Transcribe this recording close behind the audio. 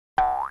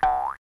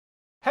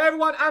Hey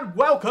everyone, and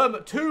welcome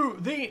to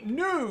the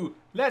new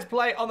Let's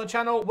Play on the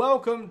channel.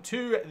 Welcome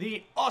to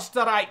the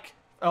Osterreich,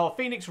 or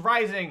Phoenix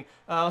Rising,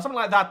 something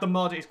like that the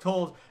mod is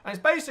called. And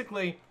it's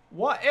basically,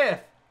 what if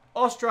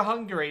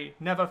Austro-Hungary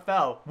never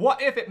fell? What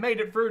if it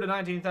made it through to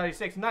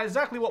 1936? And that's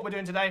exactly what we're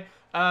doing today.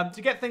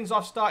 To get things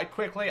off started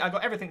quickly, I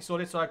got everything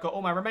sorted, so I've got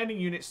all my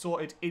remaining units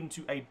sorted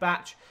into a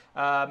batch.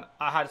 I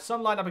had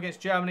some lined up against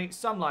Germany,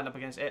 some lined up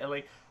against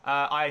Italy.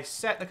 I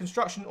set the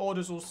construction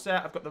orders all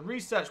set. I've got the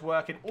research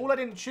working. All I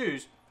didn't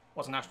choose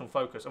was a national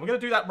focus. And we're going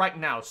to do that right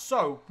now.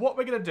 So, what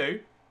we're going to do,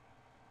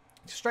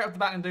 straight off the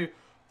bat, and do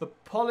the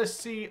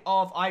policy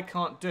of I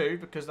can't do,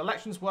 because the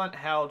elections weren't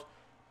held,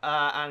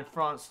 and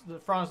France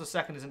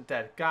II isn't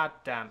dead. God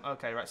damn.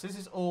 Okay, right. So this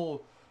is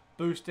all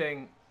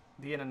boosting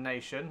the inner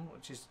nation,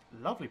 which is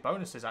lovely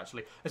bonuses,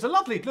 actually. It's a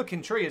lovely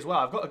looking tree as well.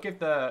 I've got to give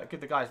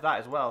the guys that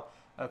as well.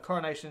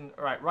 Coronation,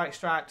 right,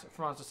 Reichsstracht,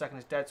 France II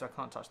is dead, so I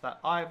can't touch that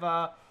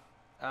either.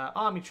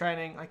 Army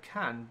training, I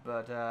can,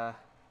 but,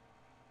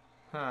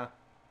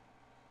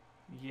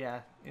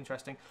 yeah,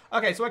 interesting.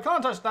 Okay, so I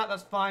can't touch that,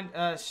 that's fine.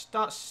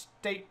 Start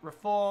state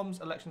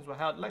reforms, elections were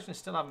held. Elections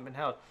still haven't been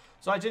held,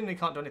 so I genuinely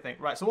can't do anything.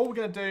 Right, so what we're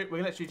going to do,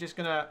 we're literally just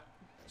going to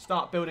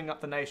start building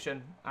up the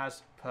nation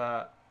as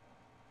per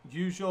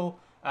usual.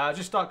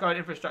 Just start going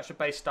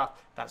infrastructure-based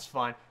stuff, that's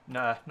fine.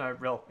 No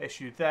real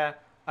issue there.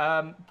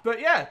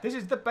 But yeah, this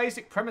is the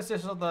basic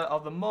premises of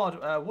the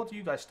mod. What do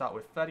you guys start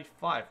with?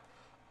 35.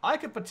 I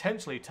could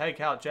potentially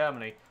take out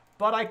Germany,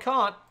 but I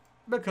can't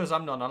because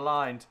I'm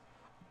non-aligned.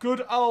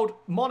 Good old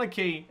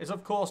monarchy is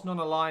of course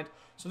non-aligned.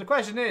 So the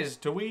question is,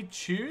 do we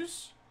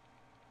choose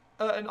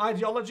an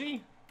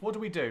ideology? What do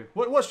we do?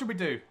 What should we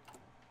do?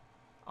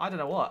 I don't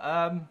know what.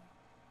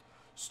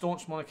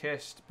 Staunch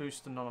monarchist,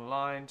 boost the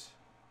non-aligned.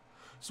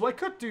 So I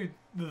could do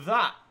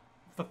that.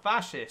 For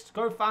fascist,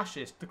 go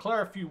fascist,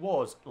 declare a few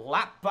wars,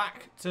 lap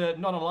back to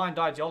non-aligned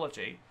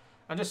ideology,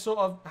 and just sort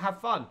of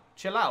have fun,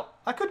 chill out.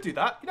 I could do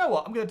that. You know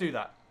what? I'm going to do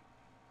that.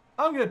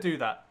 I'm going to do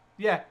that.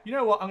 Yeah, you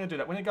know what? I'm going to do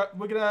that.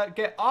 We're going to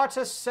get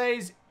Arthur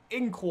Says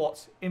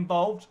Inquart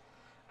involved,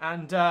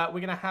 and we're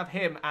going to have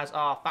him as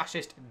our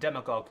fascist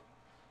demagogue.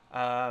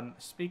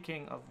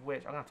 Speaking of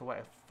which, I'm going to have to wait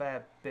a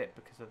fair bit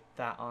because of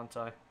that, aren't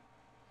I?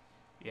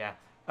 Yeah.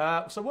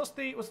 So what's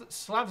the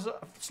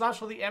Slavs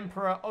for the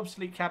Emperor,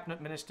 obsolete cabinet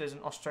ministers,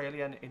 and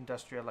Australian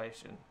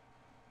industrialization,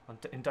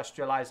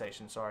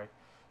 sorry.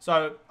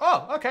 So,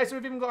 oh, okay, so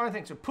we've even got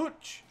anything. So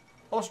Putsch,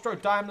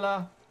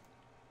 Austro-Daimler,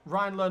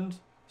 Rhineland,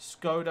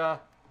 Skoda,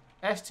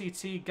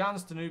 STT,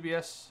 Gans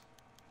Danubius.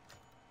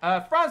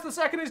 France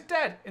II is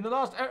dead. In the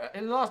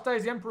last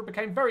days, the Emperor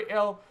became very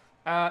ill.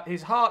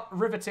 His heart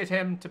riveted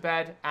him to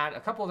bed, and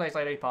a couple of days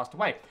later, he passed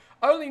away.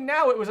 Only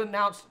now it was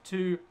announced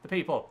to the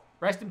people.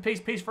 Rest in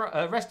peace,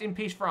 rest in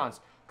peace, France.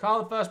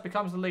 Karl I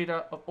becomes the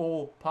leader of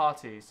all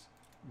parties.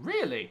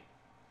 Really?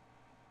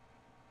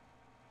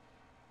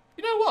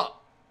 You know what?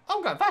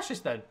 I'm going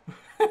fascist then.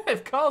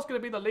 If Karl's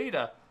going to be the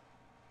leader.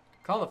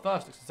 Karl I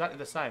looks exactly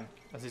the same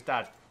as his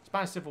dad.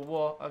 Spanish Civil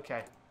War.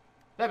 Okay.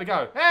 There we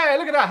go. Hey,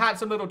 look at that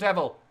handsome little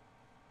devil.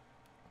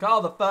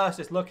 Karl I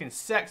is looking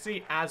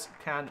sexy as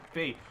can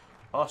be.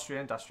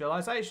 Austrian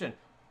industrialization.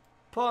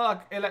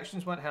 Plug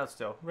elections weren't held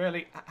still.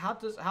 Really? How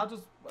does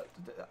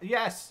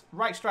yes,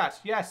 Reichsstracht.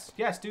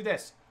 Yes, do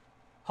this.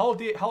 Hold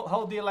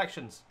the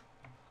elections.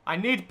 I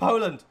need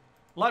Poland.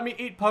 Let me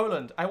eat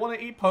Poland. I want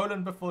to eat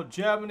Poland before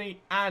Germany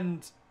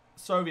and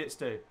Soviets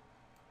do.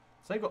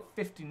 So they've got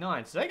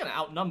 59. So they're going to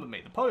outnumber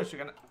me. The Polish are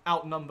going to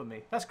outnumber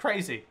me. That's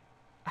crazy.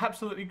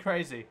 Absolutely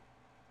crazy.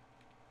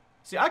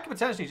 See, I could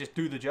potentially just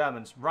do the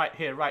Germans right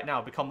here, right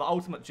now, become the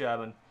ultimate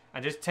German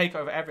and just take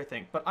over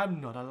everything. But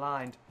I'm not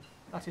aligned.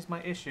 That is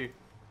my issue.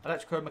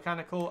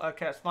 Electrico-mechanical.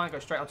 Okay, that's fine. Go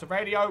straight onto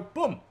radio.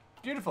 Boom.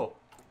 Beautiful.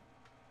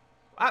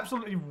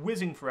 Absolutely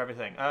whizzing for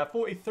everything.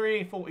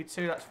 43,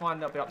 42. That's fine.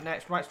 They'll be up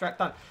next. Reichsstracht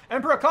done.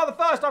 Emperor Karl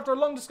I, after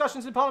long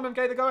discussions in Parliament,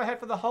 gave the go-ahead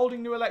for the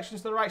holding new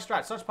elections to the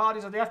Reichsstracht. Such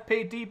parties as the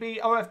FP, DB,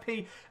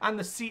 OFP, and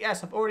the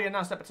CS have already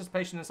announced their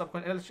participation in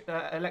subsequent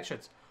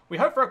elections. We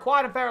hope for a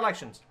quiet and fair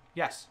elections.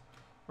 Yes.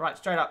 Right,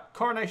 straight up.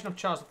 Coronation of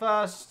Charles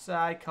I.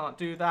 I can't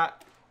do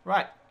that.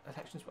 Right.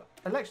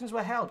 Elections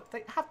were held.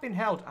 They have been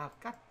held. Oh,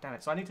 god damn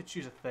it. So I need to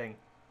choose a thing.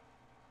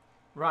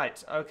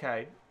 Right,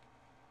 okay.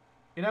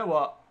 You know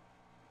what?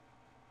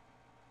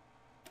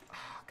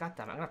 God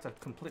damn it. I'm going to have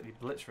to completely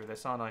blitz through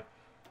this, aren't I?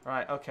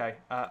 Right, okay.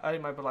 Early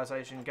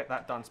mobilization. Get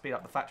that done. Speed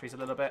up the factories a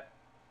little bit.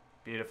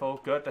 Beautiful.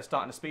 Good. They're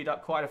starting to speed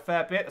up quite a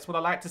fair bit. That's what I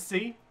like to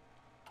see.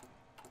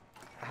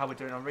 How we're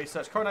doing on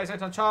research.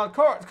 Coronation on Charles.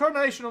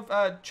 Coronation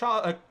of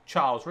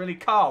Charles. Really?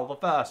 Karl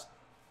I.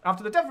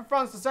 After the death of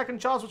Franz II,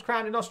 Charles was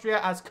crowned in Austria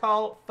as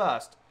Karl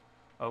I.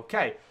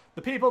 Okay.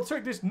 The people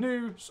took this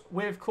news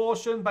with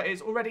caution, but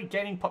it's already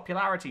gaining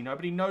popularity.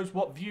 Nobody knows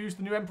what views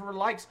the new emperor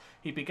likes.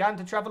 He began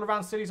to travel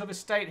around cities of his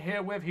state.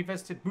 Herewith, he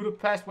visited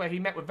Budapest, where he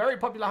met with very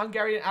popular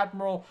Hungarian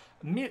Admiral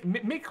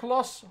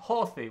Miklos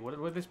Horthy. What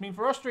would this mean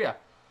for Austria?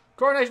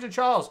 Coronation of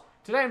Charles.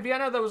 Today in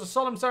Vienna, there was a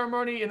solemn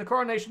ceremony in the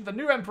coronation of the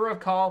new emperor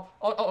of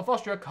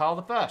Austria,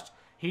 Karl I.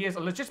 He is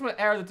a legitimate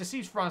heir of the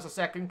deceased France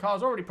II.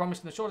 Karl's already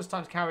promised in the shortest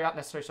time to carry out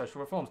necessary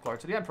social reforms. Glory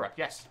to the Emperor.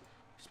 Yes.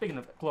 Speaking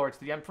of glory to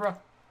the Emperor.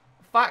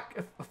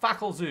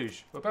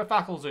 Fackelzouge. We'll go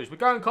Fackelzouge. We're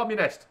going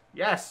communist.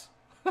 Yes.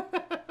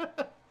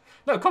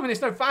 No,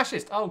 communist, no,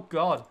 fascist. Oh,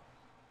 God.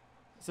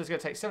 So it's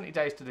going to take 70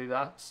 days to do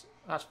that.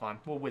 That's fine.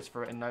 We'll whiz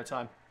through it in no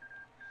time.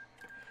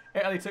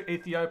 Italy took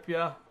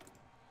Ethiopia.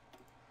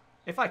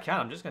 If I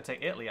can, I'm just going to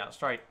take Italy out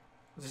straight.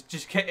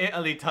 Just get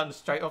Italy done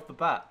straight off the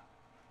bat.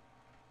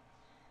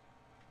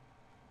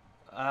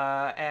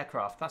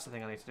 Aircraft. That's the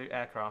thing I need to do.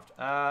 Aircraft.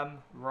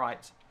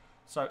 Right.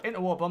 So,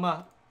 interwar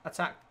bomber.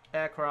 Attack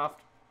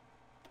aircraft.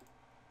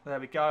 There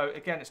we go.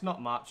 Again, it's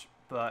not much,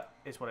 but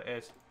it's what it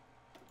is.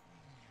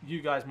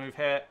 You guys move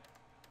here.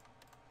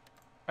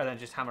 And then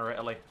just hammer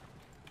Italy.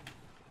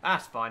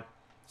 That's fine.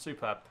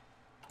 Superb.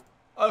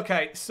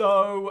 Okay,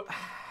 so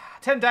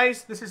 10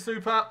 days. This is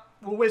super.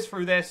 We'll whiz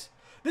through this.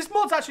 This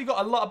mod's actually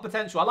got a lot of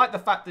potential. I like the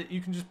fact that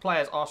you can just play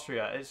as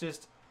Austria. It's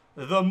just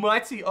the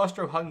mighty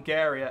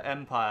Austro-Hungarian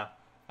Empire.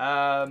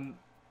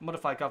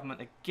 Modify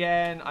government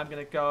again. I'm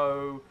going to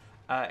go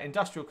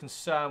industrial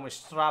concern with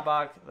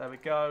Strabag. There we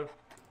go.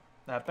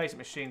 Basic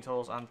machine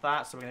tools and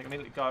that. So we're going to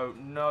immediately go,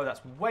 no,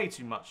 that's way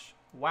too much.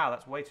 Wow,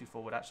 that's way too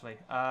forward, actually.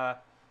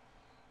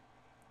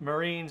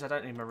 Marines. I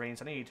don't need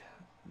Marines. I need...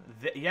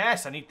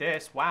 Yes, I need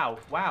this. Wow.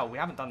 Wow, we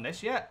haven't done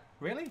this yet.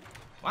 Really?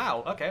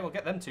 Wow. Okay, we'll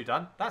get them two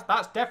done.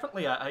 That's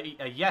definitely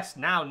a yes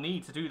now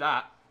need to do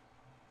that.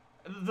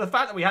 The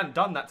fact that we hadn't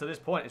done that to this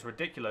point is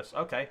ridiculous.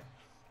 Okay.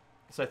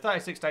 So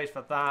 36 days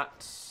for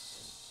that.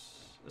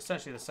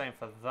 Essentially the same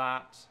for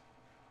that.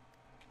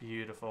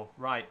 Beautiful.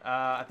 Right.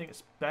 I think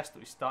it's best that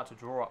we start to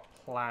draw up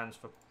plans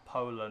for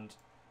Poland.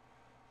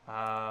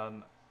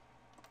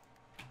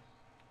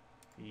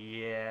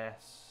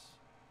 Yes.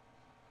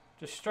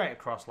 Just straight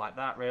across like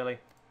that, really.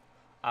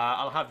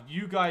 I'll have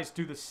you guys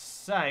do the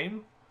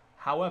same.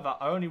 However,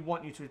 I only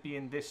want you to be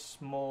in this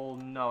small...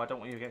 No, I don't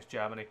want you against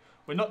Germany.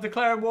 We're not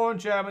declaring war on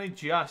Germany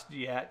just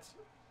yet.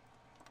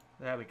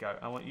 There we go.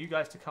 I want you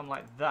guys to come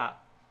like that.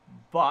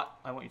 But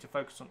I want you to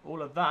focus on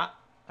all of that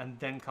and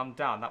then come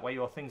down. That way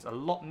your thing's a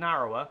lot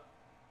narrower.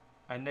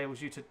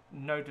 Enables you to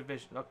no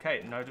division.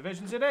 Okay, no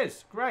divisions it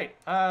is. Great.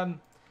 Oh,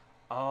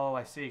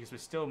 I see. Because we're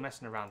still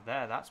messing around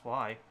there. That's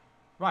why.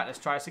 Right, let's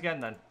try this again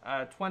then.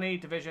 20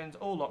 divisions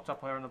all locked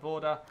up here on the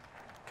border.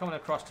 Coming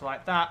across to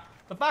like that.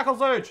 The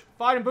Fackelzouge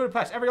fired in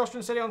Budapest. Every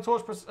Austrian city on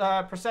torch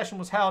procession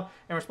was held.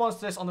 In response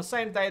to this, on the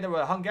same day, there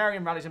were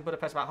Hungarian rallies in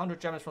Budapest. About 100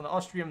 Germans from the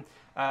Austrian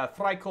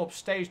Freikorps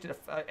staged a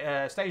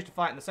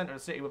fight in the centre of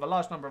the city with a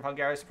large number of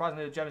Hungarians.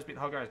 Surprisingly, the Germans beat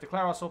the Hungarians.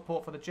 Declare our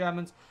support for the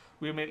Germans.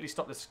 We immediately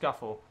stop the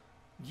scuffle.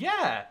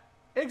 Yeah,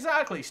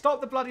 exactly.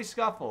 Stop the bloody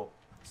scuffle.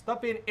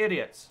 Stop being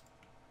idiots.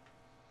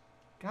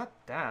 God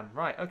damn.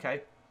 Right,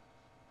 okay.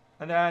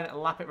 And then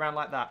lap it around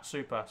like that.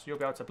 Super. So you'll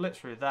be able to blitz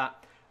through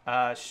that.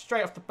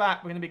 Straight off the bat,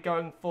 we're going to be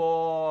going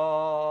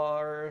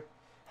for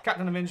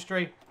Captain of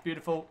Ministry.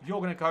 Beautiful. You're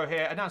going to go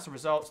here, announce the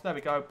results. There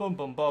we go. Boom,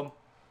 boom, boom.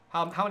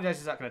 How many days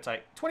is that going to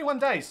take? 21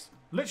 days.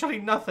 Literally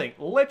nothing.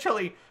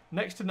 Literally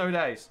next to no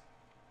days.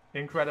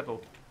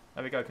 Incredible.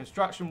 There we go.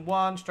 Construction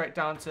 1, straight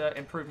down to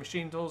improved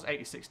machine tools.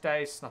 86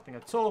 days. Nothing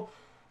at all.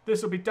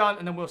 This will be done,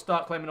 and then we'll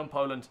start claiming on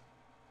Poland.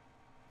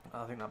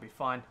 I think that'll be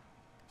fine.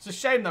 It's a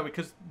shame, though,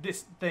 because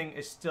this thing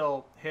is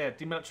still here.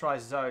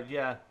 Demilitarized zone,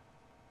 yeah.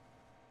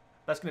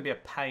 That's going to be a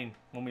pain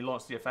when we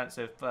launch the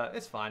offensive, but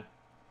it's fine.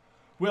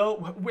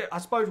 I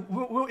suppose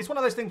it's one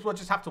of those things we'll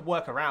just have to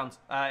work around.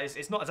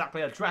 It's not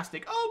exactly a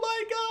drastic, oh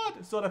my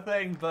god, sort of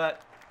thing,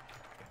 but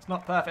it's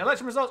not perfect.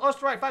 Election results,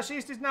 Osterreich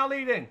Fascist is now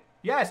leading.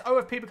 Yes,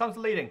 OFP becomes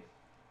the leading.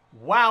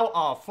 Wow,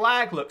 our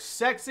flag looks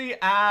sexy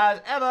as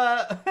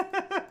ever.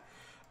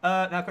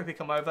 Now quickly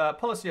come over.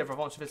 Policy of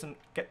revanchivism,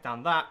 get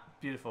down that.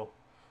 Beautiful.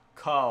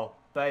 Karl,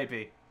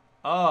 baby.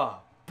 Oh,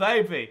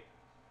 baby.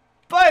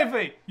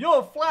 Baby,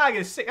 your flag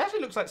is sick. It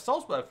actually looks like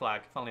Salzburg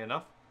flag, funnily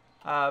enough.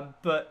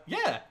 But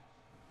yeah.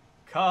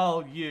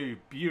 Karl, you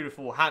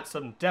beautiful,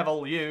 handsome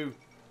devil, you.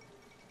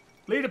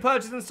 Leader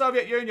purges in the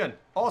Soviet Union.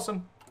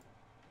 Awesome.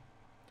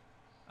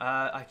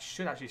 I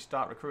should actually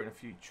start recruiting a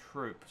few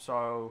troops.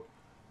 So,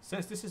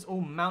 since this is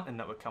all mountain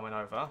that we're coming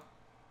over,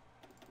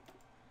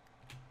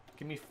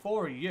 give me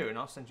 4 of you and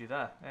I'll send you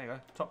there. There you go.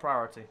 Top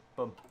priority.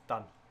 Boom.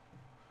 Done.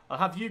 I'll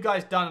have you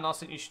guys done and I'll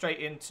send you straight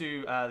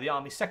into the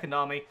army, second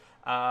army.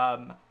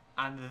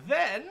 And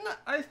then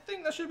I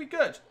think that should be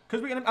good.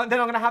 Because then I'm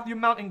going to have you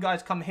mountain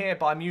guys come here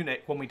by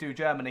Munich when we do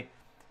Germany.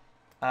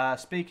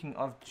 Speaking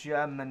of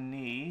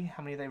Germany,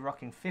 how many are they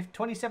rocking?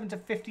 27 to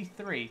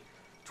 53.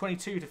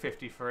 22 to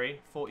 53.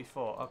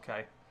 44.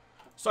 Okay.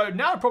 So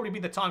now would probably be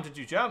the time to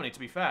do Germany, to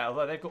be fair.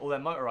 Although they've got all their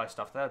motorized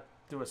stuff. They'll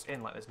do us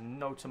in like there's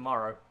no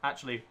tomorrow.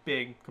 Actually,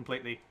 being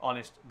completely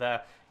honest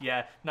there.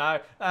 Yeah, no.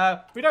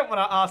 We don't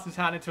want our asses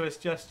handed to us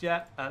just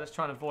yet. Let's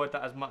try and avoid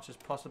that as much as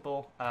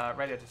possible.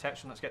 Radio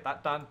detection, let's get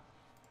that done.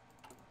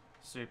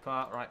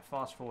 Super. Right,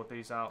 fast forward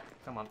these out.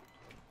 Come on.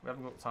 We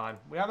haven't got time.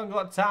 We haven't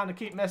got time to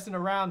keep messing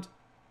around.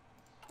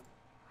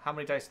 How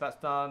many days that's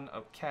done?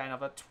 Okay,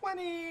 another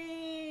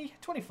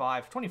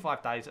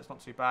 25 days. That's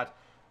not too bad.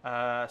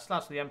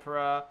 Slouch the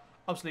Emperor.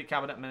 Obsolete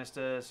cabinet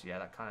ministers. Yeah,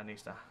 that kind of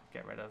needs to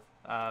get rid of.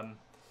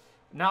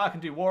 Now I can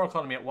do war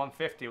economy at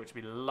 150, which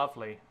would be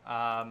lovely.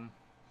 But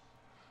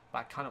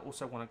I kind of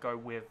also want to go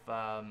with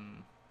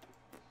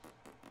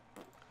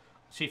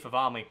Chief of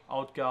Army,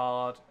 Old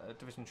Guard,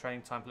 Division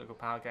Training Time, Political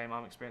Power Game,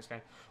 Army Experience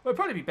Game. Well, it'd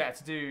probably be better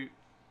to do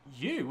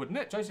you, wouldn't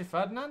it, Joseph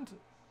Ferdinand?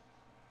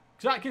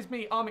 Because that gives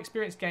me Army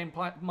Experience Game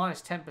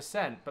minus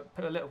 10%, but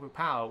Political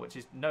Power, which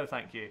is no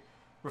thank you.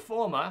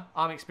 Reformer,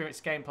 Army Experience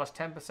Game plus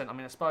 10%. I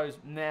mean, I suppose,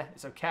 nah,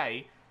 it's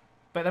okay.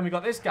 But then we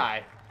got this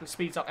guy that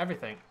speeds up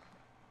everything.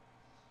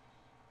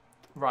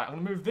 Right, I'm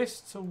going to move this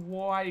to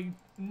Y.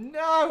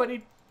 No, I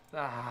need...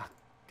 Ah,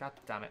 god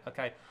damn it.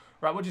 Okay.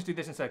 Right, we'll just do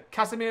this instead.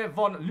 Casimir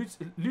von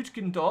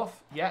Lutgendorf.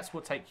 Yes,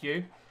 we'll take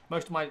you.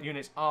 Most of my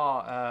units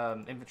are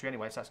infantry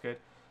anyway, so that's good.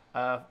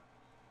 No,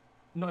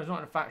 it's not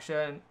in a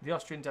faction. The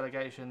Austrian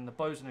delegation. The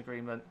Boson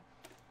Agreement.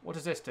 What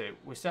does this do?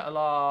 We settle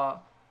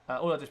all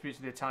our disputes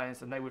with the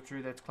Italians, and they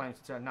withdrew their claims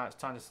to turn. Now it's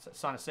time to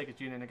sign a sacred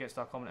union against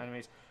our common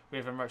enemies. We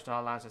have emerged in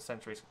our lands for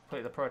centuries.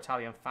 Completely the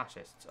pro-Italian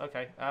fascists.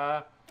 Okay.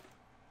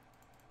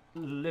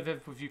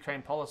 Live with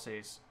Ukraine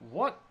policies.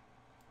 What?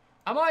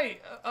 Am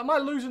I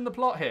losing the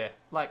plot here?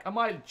 Like, am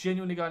I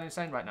genuinely going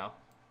insane right now?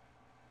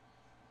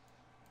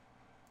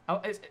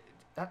 Oh,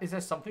 is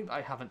there something that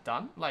I haven't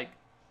done? Like,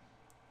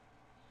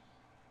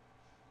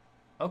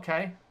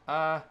 okay.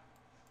 No,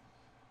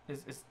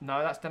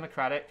 that's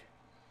democratic.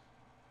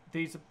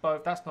 These are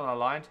both. That's not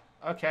aligned.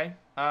 Okay.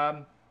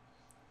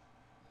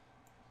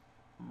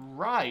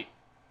 Right.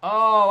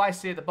 Oh, I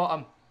see at the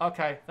bottom.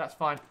 Okay, that's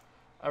fine.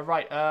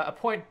 Right.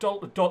 Appoint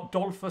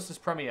Dolphus as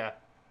premier.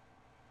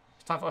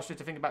 It's time for Austria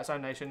to think about its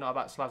own nation, not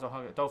about Slavs or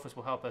Hungary. Dolphus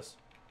will help us.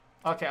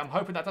 Okay, I'm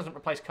hoping that doesn't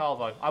replace Karl,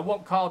 though. I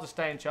want Karl to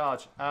stay in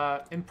charge.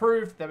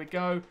 Improved. There we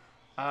go.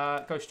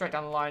 Go straight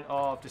down the line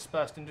of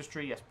dispersed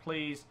industry. Yes,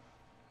 please.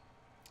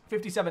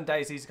 57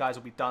 days, these guys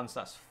will be done, so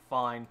that's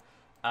fine.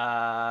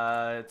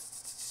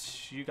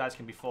 You guys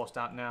can be forced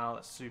out now.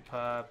 That's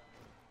superb.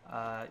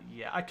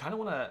 Yeah, I kind of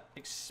want to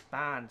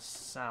expand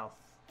south.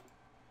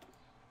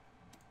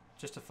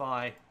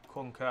 Justify,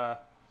 conquer.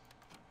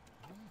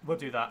 We'll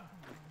do that.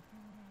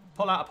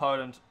 Pull out of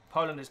Poland.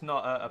 Poland is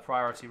not a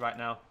priority right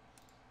now.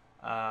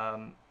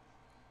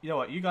 You know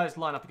what? You guys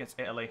line up against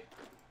Italy.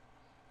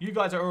 You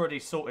guys are already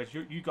sorted.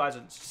 You guys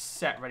are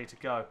set, ready to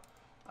go.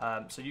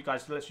 So you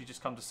guys literally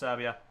just come to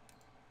Serbia.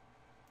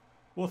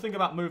 We'll think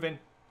about moving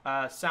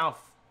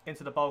south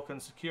into the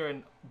Balkans,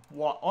 securing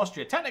what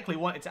Austria technically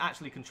wanted to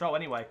actually control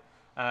anyway,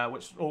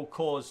 which all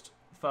caused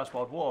the First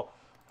World War.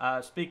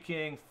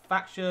 Speaking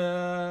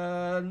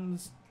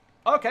factions...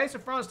 Okay, so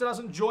France still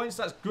hasn't joined,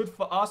 so that's good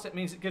for us. It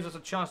means it gives us a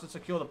chance to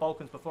secure the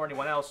Balkans before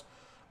anyone else.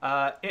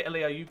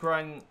 Italy, are you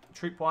growing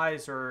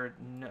troop-wise? Or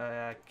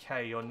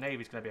okay, your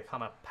navy's going to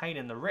become a pain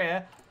in the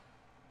rear.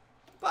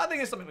 But I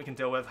think it's something we can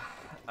deal with.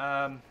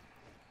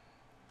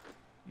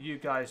 You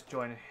guys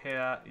join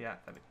here. Yeah,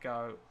 there we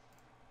go.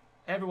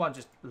 Everyone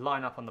just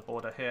line up on the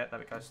border here. There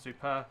we go,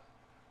 super.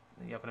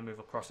 You're going to move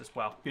across as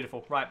well.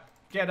 Beautiful. Right,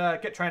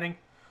 get training.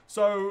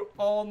 So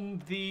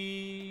on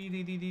the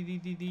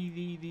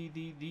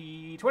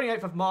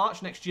 28th of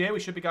March next year, we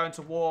should be going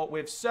to war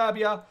with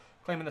Serbia,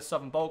 claiming the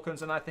Southern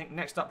Balkans, and I think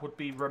next up would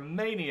be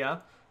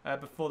Romania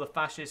before the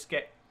fascists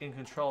get in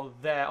control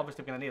there.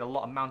 Obviously, we're going to need a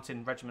lot of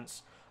mountain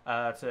regiments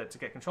to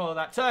get control of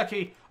that.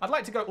 Turkey, I'd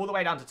like to go all the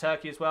way down to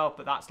Turkey as well,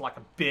 but that's like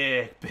a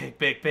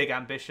big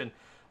ambition.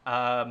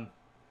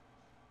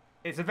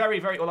 It's a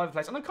very all over the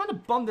place, and I'm kind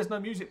of bummed there's no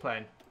music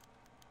playing.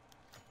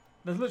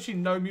 There's literally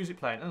no music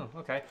playing. Oh,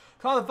 okay.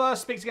 Karl I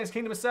speaks against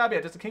Kingdom of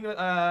Serbia. Does the Kingdom...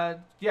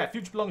 yeah,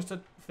 future belongs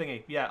to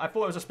thingy. Yeah, I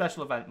thought it was a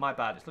special event. My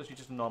bad. It's literally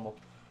just a normal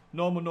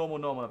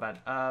event.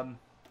 Come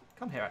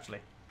here,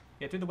 actually.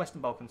 Yeah, do the Western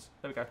Balkans.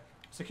 There we go.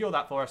 Secure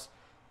that for us.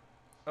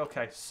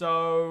 Okay,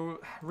 so...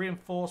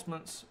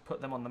 Reinforcements.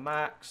 Put them on the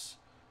max.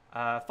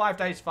 5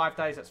 days.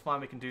 That's fine.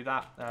 We can do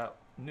that.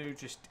 New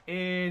just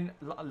in.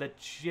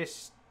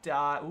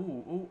 Logista...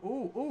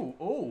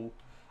 Ooh.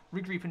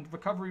 Regrouping.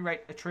 Recovery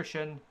rate.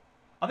 Attrition...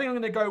 I think I'm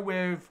going to go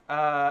with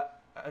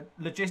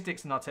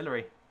logistics and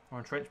artillery or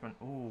entrenchment.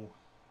 Ooh.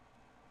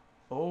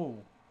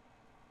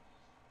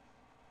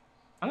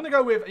 I'm going to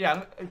go with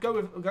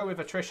go with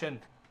attrition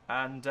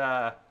and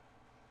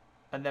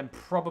then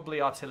probably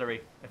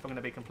artillery if I'm going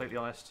to be completely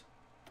honest.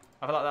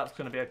 I feel like that's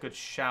going to be a good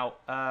shout.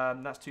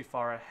 That's too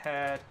far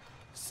ahead.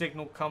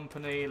 Signal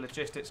company,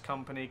 logistics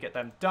company, get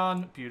them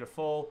done.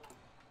 Beautiful.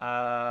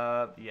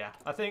 Yeah,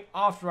 I think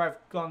after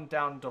I've gone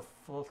down to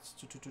full.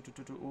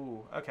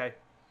 Ooh, okay.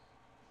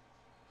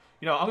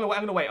 You know, I'm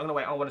gonna wait.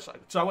 I want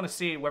to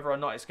see whether or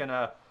not it's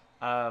gonna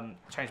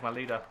change my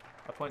leader.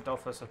 Appoint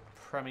Dolphus a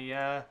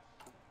premier.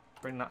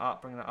 Bring that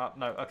up.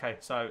 No, okay,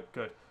 so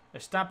good.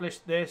 Establish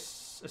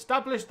this.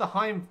 Establish the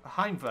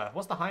Heimwehr.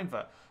 What's the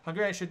Heimwehr?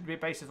 Hungary should be a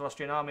basis of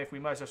Austrian army if we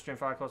merge Austrian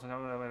fire corps.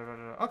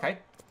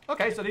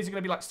 Okay, so these are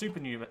gonna be like super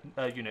new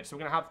units. So we're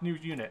gonna have new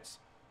units.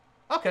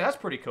 Okay, that's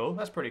pretty cool.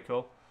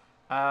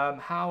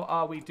 How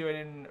are we doing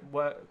in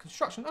work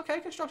construction? Okay,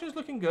 construction is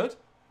looking good.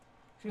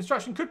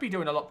 Construction could be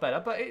doing a lot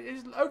better, but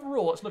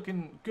overall it's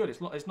looking good. It's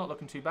not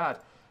looking too bad.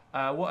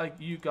 What are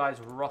you guys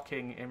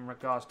rocking in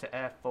regards to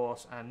Air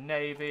Force and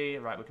Navy?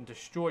 Right, we can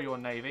destroy your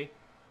Navy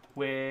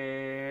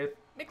with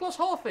Miklos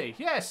Horthy.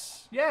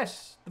 Yes,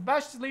 yes, the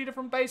fascist leader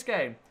from base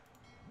game.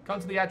 Come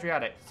to the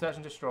Adriatic, search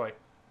and destroy.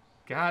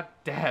 God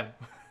damn.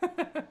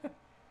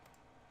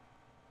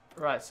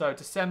 Right, so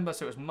December,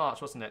 so it was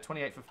March, wasn't it?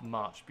 28th of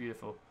March,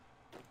 beautiful.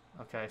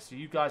 Okay, so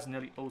you guys are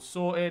nearly all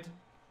sorted.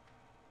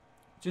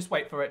 Just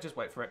wait for it, just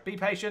wait for it. Be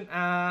patient,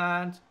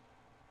 and...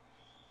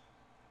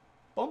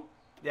 boom.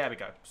 There we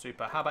go,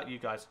 super. How about you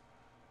guys?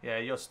 Yeah,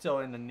 you're still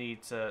in the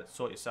need to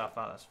sort yourself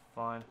out, that's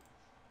fine.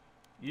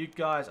 You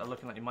guys are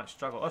looking like you might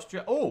struggle.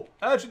 Austria, oh,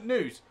 urgent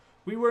news.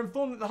 We were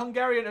informed that the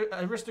Hungarian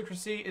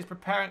aristocracy is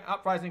preparing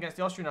uprising against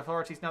the Austrian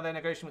authorities. Now they're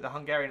negotiating with the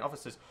Hungarian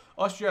officers.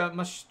 Austria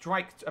must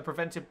strike a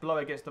preventive blow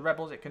against the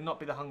rebels. It cannot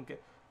be the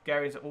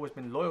Hungarians have always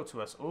been loyal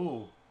to us.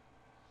 Ooh.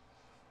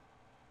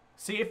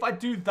 See, if I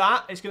do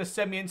that, it's going to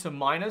send me into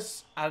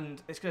minus,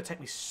 and it's going to take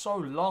me so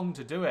long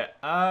to do it.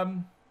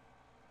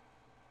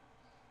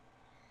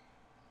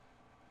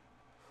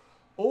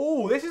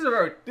 Oh, this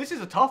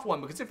is a tough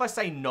one, because if I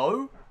say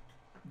no,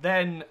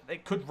 then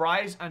it could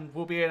rise and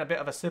we'll be in a bit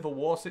of a civil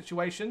war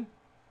situation.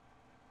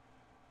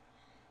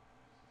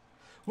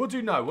 We'll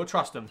do no. We'll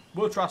trust them.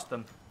 We'll trust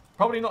them.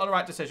 Probably not the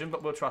right decision,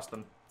 but we'll trust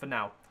them for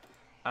now.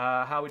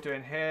 How are we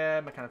doing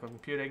here? Mechanical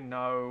computing?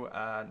 No.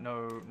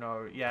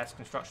 No. Yes.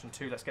 Construction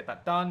 2. Let's get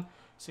that done.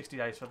 60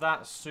 days for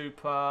that.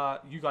 Super.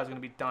 You guys are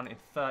going to be done in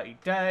 30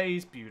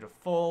 days.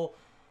 Beautiful.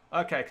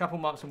 Okay, a couple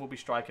months and we'll be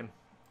striking.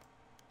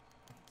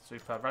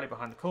 Super. Rally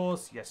behind the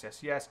cause. Yes,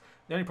 yes, yes.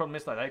 The only problem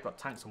is that they've got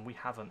tanks and we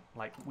haven't.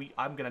 Like,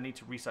 I'm going to need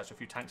to research a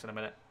few tanks in a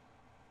minute.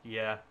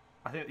 Yeah.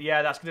 I think,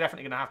 yeah, that's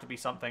definitely going to have to be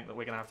something that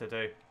we're going to have to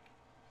do.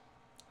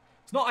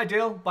 It's not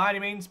ideal by any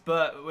means,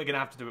 but we're going to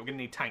have to do it. We're going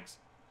to need tanks.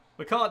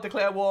 We can't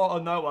declare war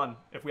on no one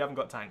if we haven't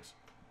got tanks.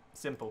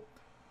 Simple.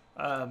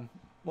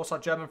 What's our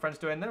German friends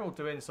doing? They're all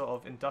doing sort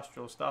of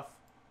industrial stuff.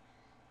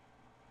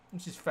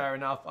 Which is fair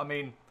enough. I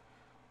mean,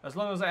 as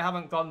long as they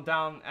haven't gone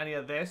down any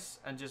of this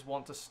and just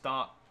want to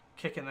start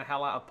kicking the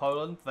hell out of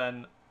Poland,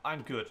 then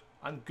I'm good.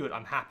 I'm good.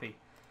 I'm happy.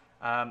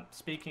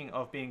 Speaking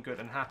of being good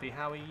and happy,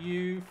 how are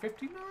you?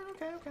 59?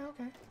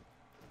 Okay.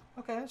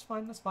 Okay, that's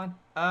fine. That's fine.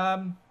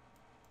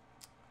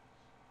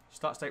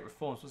 Start state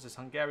reforms. What's this?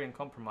 Hungarian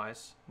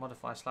compromise.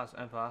 Modify /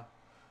 empire.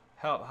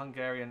 Help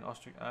Hungarian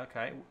Austria.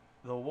 Okay.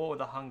 The war with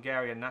the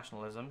Hungarian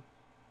nationalism.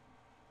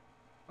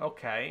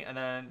 Okay. And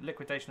then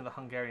liquidation of the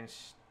Hungarian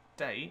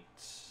state.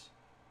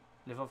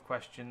 Lvov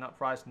question.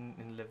 Uprising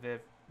in Lviv.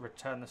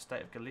 Return the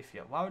state of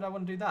Galicia. Why would I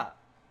want to do that?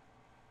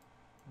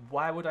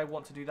 Why would I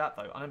want to do that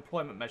though?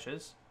 Unemployment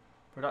measures.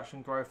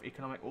 Production growth.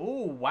 Economic.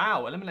 Oh,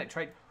 wow. Eliminate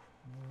trade.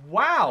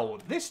 Wow.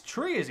 This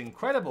tree is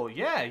incredible.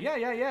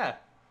 Yeah.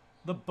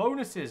 The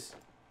bonuses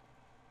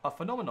are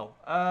phenomenal.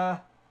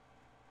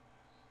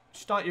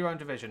 Start your own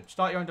division.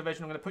 Start your own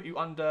division. I'm going to put you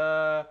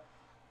under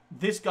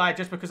this guy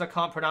just because I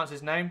can't pronounce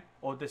his name.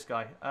 Or this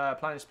guy.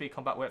 Planning speed,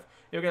 combat width.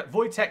 You'll get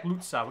Wojtek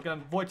Lutza. We're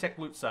going to Wojtek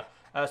Lutza.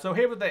 So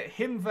here with the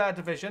Himver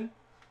division.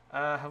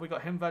 Have we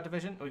got Himver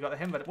division? We got the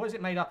Himver. What is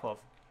it made up of?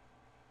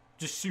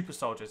 Just super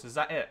soldiers. Is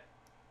that it?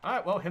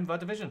 Alright, well, Himver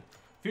division.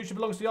 Future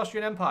belongs to the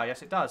Austrian Empire.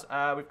 Yes, it does.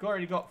 We've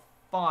already got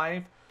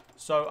 5.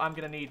 So I'm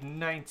going to need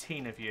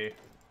 19 of you.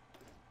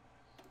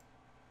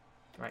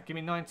 Right, give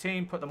me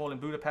 19. Put them all in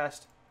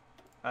Budapest.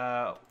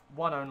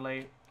 One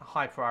only.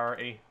 High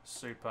priority.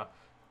 Super.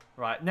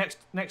 Right, next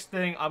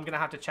thing, I'm going to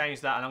have to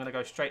change that, and I'm going to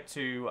go straight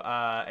to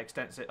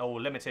extensive,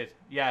 or limited.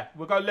 Yeah,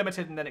 we'll go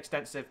limited and then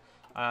extensive.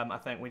 I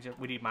think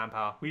we need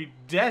manpower. We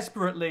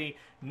desperately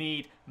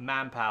need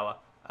manpower.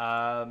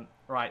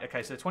 Right,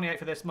 okay, so 28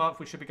 for this month.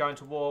 We should be going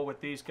to war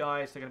with these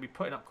guys. They're going to be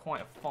putting up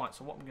quite a fight.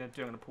 So what I'm going to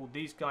do, I'm going to pull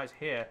these guys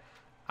here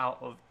out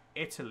of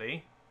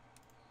Italy.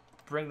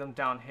 Bring them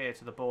down here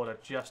to the border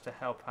just to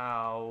help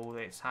out.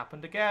 It's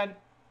happened again.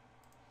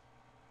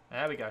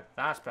 There we go.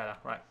 That's better.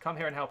 Right, come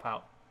here and help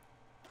out.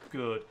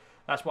 Good.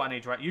 That's what I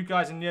need, right? You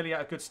guys are nearly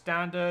at a good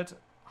standard.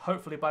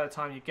 Hopefully by the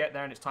time you get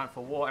there and it's time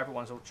for war,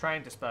 everyone's all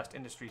trained. Dispersed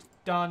industry's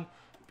done.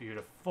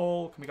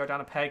 Beautiful. Can we go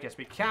down a peg? Yes,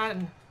 we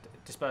can.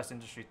 Dispersed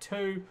industry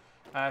 2.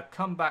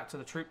 Come back to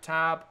the troop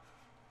tab.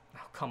 Oh,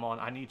 come on.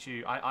 I need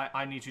you.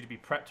 I need you to be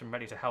prepped and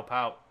ready to help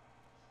out.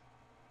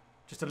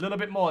 Just a little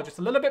bit more. Just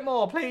a little bit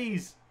more,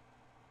 please.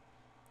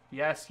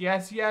 Yes.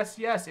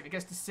 If it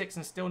gets to 6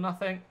 and still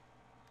nothing.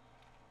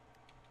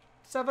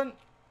 7.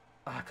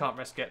 Oh, I can't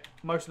risk it.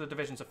 Most of the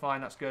divisions are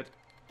fine. That's good.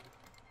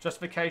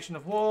 Justification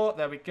of war.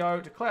 There we go.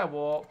 Declare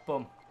war.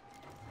 Boom.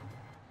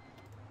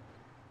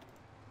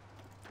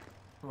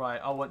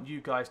 Right. I want you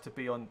guys to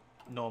be on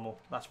normal.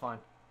 That's fine.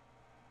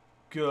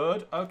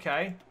 Good.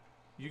 Okay.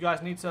 You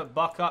guys need to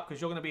buck up because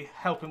you're going to be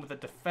helping with the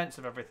defense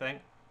of everything.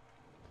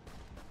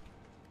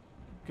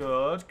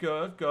 Good.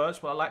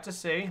 That's what I like to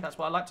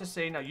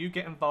see. Now you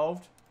get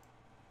involved.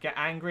 Get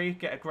angry.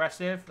 Get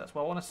aggressive. That's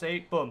what I want to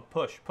see. Boom.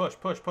 Push.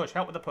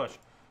 Help with the push.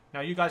 Now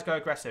you guys go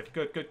aggressive.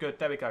 Good.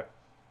 There we go.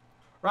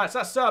 Right, so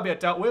that's Serbia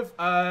dealt with.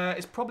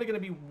 It's probably going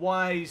to be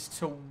wise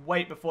to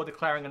wait before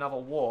declaring another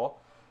war.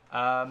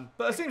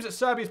 But it seems that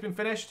Serbia's been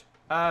finished.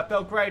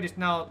 Belgrade is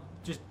now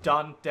just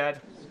done,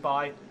 dead,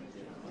 bye.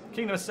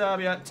 Kingdom of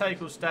Serbia,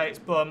 take all states,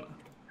 boom.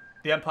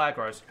 The empire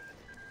grows.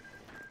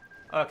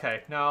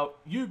 Okay, now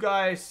you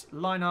guys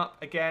line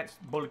up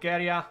against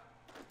Bulgaria.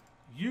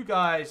 You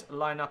guys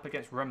line up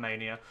against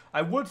Romania.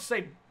 I would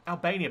say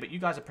Albania, but you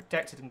guys are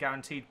protected and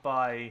guaranteed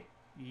by,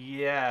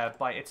 yeah,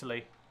 by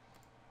Italy.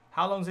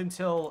 How long's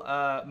until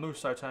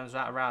Musso turns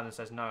that around and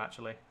says no,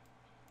 actually?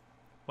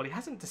 Well, he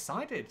hasn't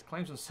decided.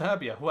 Claims on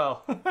Serbia.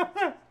 Well,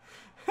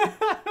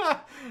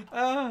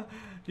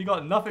 you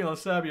got nothing on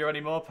Serbia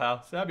anymore,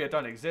 pal. Serbia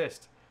don't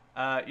exist.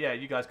 Yeah,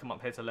 you guys come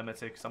up here to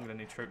limited because I'm going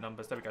to need troop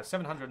numbers. There we go.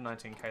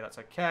 719k, that's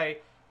okay.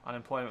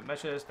 Unemployment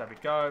measures, there we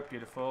go.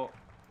 Beautiful.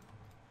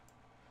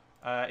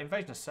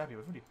 Invasion of Serbia,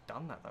 we've already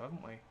done that though,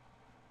 haven't we?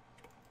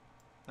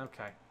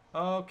 Okay.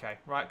 Okay,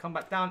 right, come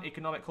back down.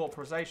 Economic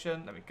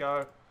corporation, there we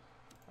go.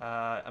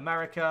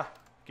 America,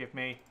 give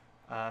me.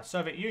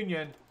 Soviet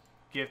Union,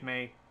 give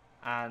me.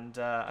 And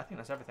I think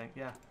that's everything,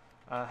 yeah.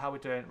 How are we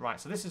doing? Right,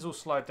 so this is all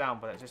slowed down,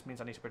 but it just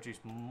means I need to produce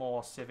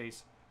more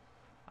civies.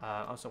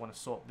 I also want to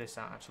sort this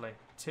out, actually.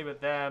 2 of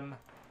them.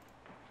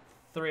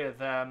 3 of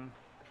them.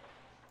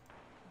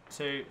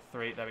 2,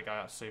 3. There we go.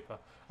 That's super.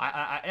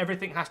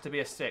 Everything has to be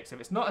a 6. If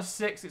it's not a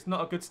 6, it's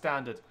not a good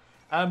standard.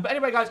 But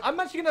anyway, guys, I'm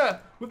actually going to,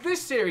 with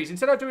this series,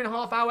 instead of doing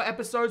half-hour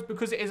episodes,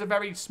 because it is a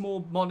very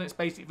small mod and it's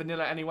basic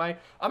vanilla anyway,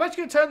 I'm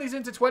actually going to turn these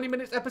into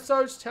 20-minute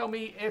episodes. Tell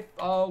me if,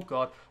 oh,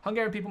 God.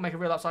 Hungarian people make a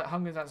real upside.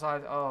 Hungarians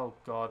outside. Oh,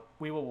 God.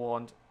 We were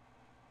warned.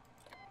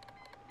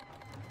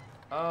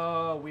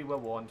 Oh, we were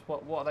warned.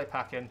 What are they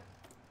packing?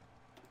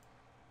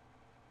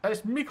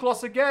 It's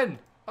Miklos again.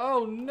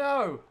 Oh,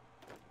 no.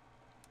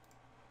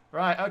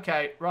 Right,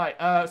 okay,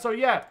 right. So,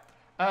 yeah.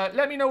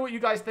 Let me know what you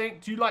guys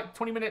think. Do you like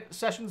 20-minute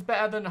sessions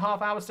better than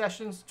half-hour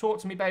sessions? Talk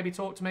to me, baby.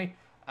 Talk to me.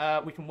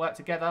 We can work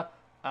together.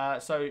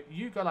 So,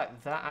 you go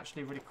like that,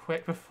 actually, really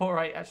quick before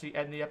I actually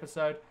end the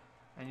episode.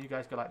 And you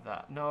guys go like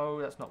that. No,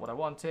 that's not what I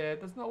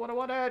wanted. That's not what I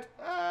wanted.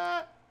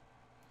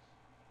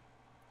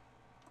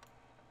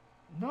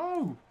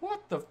 No.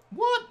 What the?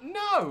 What?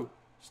 No.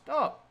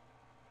 Stop.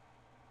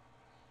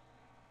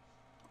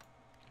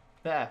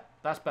 There.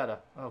 That's better.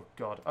 Oh,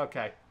 God.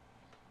 Okay.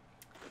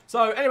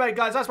 So, anyway,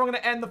 guys, that's where I'm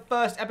going to end the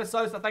first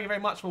episode. So, thank you very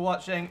much for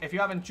watching. If you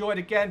have enjoyed,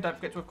 again, don't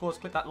forget to, of course,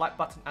 click that like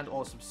button and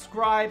or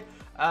subscribe.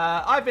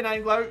 I've been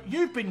Anglo.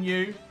 You've been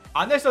you.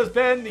 And this has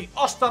been the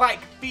Osterreichischer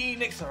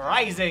Phoenix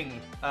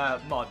Rising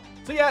mod.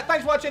 So, yeah,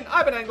 thanks for watching.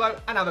 I've been Anglo,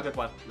 and have a good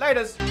one.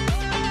 Laters.